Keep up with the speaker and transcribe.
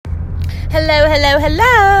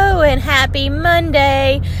Hello, and happy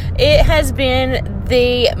Monday. It has been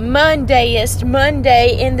the Mondayest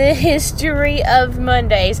Monday in the history of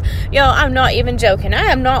Mondays. Y'all, I'm not even joking. I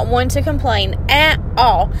am not one to complain at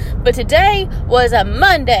all. But today was a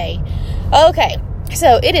Monday. Okay,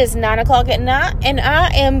 so it is 9 o'clock at night, and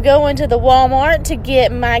I am going to the Walmart to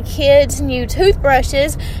get my kids' new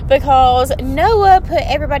toothbrushes because Noah put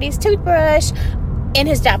everybody's toothbrush in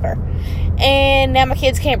his diaper. And now my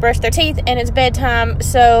kids can't brush their teeth, and it's bedtime,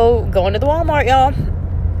 so going to the Walmart, y'all.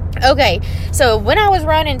 Okay, so when I was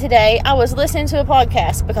running today, I was listening to a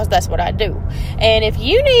podcast because that's what I do. And if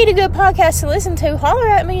you need a good podcast to listen to, holler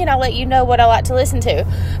at me and I'll let you know what I like to listen to.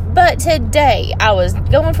 But today, I was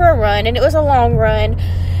going for a run, and it was a long run,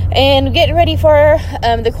 and getting ready for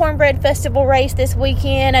the Cornbread Festival race this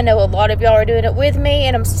weekend. I know a lot of y'all are doing it with me,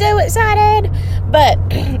 and I'm so excited. But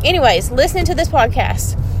anyways, listening to this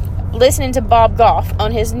podcast, listening to Bob Goff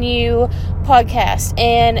on his new podcast,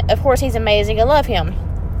 and of course he's amazing. I love him.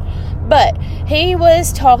 But he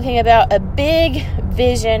was talking about a big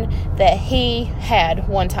vision that he had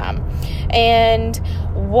one time, and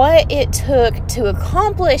what it took to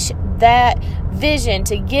accomplish that vision,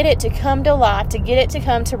 to get it to come to life, to get it to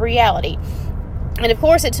come to reality. And of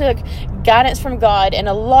course it took guidance from God and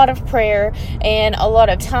a lot of prayer and a lot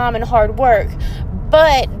of time and hard work.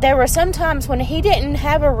 But there were some times when he didn't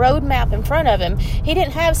have a roadmap in front of him. He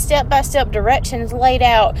didn't have step-by-step directions laid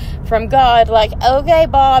out from God, like, okay,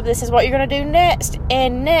 Bob, this is what you're going to do next,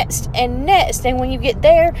 and next, and next. And when you get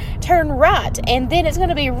there, turn right, and then it's going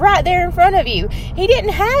to be right there in front of you. He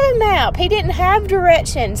didn't have a map. He didn't have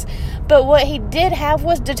directions. But what he did have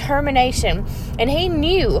was determination. And he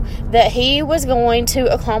knew that he was going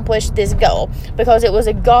to accomplish this goal because it was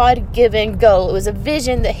a God-given goal. It was a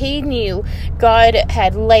vision that he knew God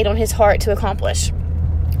had laid on his heart to accomplish.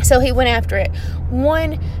 So he went after it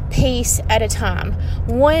one piece at a time,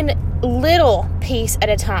 one little piece at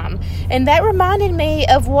a time. And that reminded me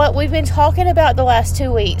of what we've been talking about the last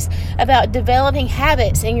 2 weeks, about developing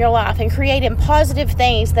habits in your life and creating positive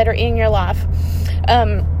things that are in your life.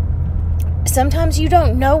 Sometimes you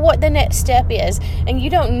don't know what the next step is, and you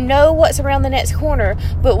don't know what's around the next corner,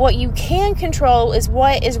 but what you can control is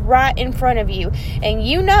what is right in front of you. And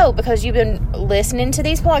you know, because you've been listening to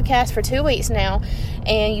these podcasts for 2 weeks now,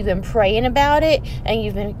 and you've been praying about it, and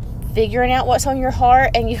you've been figuring out what's on your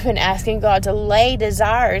heart, and you've been asking God to lay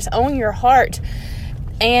desires on your heart.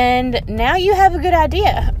 And now you have a good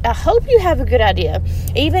idea. I hope you have a good idea.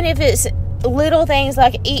 Even if it's little things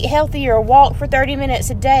like eat healthier, walk for 30 minutes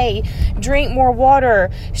a day, drink more water,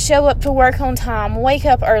 show up to work on time, wake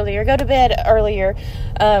up earlier, go to bed earlier,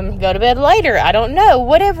 go to bed later. I don't know.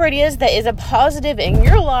 Whatever it is that is a positive in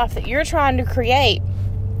your life that you're trying to create,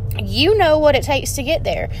 you know what it takes to get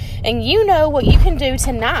there. And you know what you can do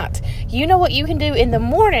tonight. You know what you can do in the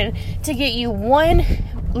morning to get you one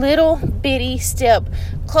little bitty step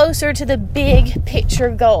closer to the big picture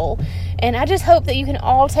goal. And I just hope that you can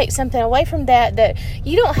all take something away from that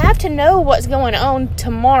you don't have to know what's going on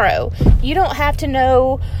tomorrow. You don't have to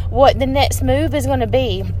know what the next move is going to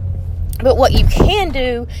be. But what you can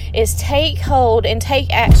do is take hold and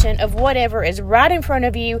take action of whatever is right in front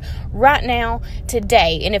of you right now,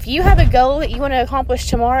 today. And if you have a goal that you want to accomplish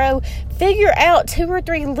tomorrow, figure out 2 or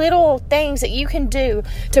 3 little things that you can do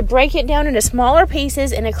to break it down into smaller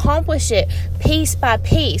pieces and accomplish it piece by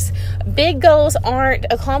piece. Big goals aren't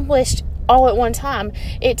accomplished all at one time.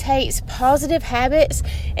 It takes positive habits,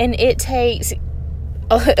 and it takes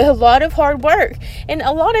a lot of hard work. And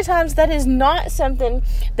a lot of times that is not something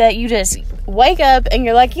that you just wake up and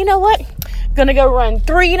you're like, you know what, I'm gonna go run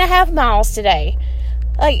 3.5 miles today.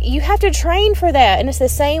 Like, you have to train for that. And it's the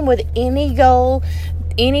same with any goal,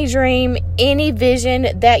 any dream, any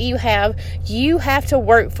vision that you have. You have to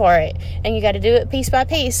work for it, and you got to do it piece by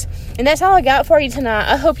piece. And that's all I got for you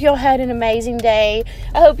tonight. I hope y'all had an amazing day.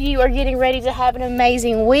 I hope you are getting ready to have an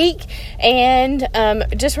amazing week. And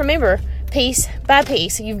just remember, piece by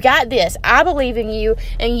piece, you've got this. I believe in you,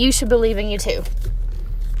 and you should believe in you too.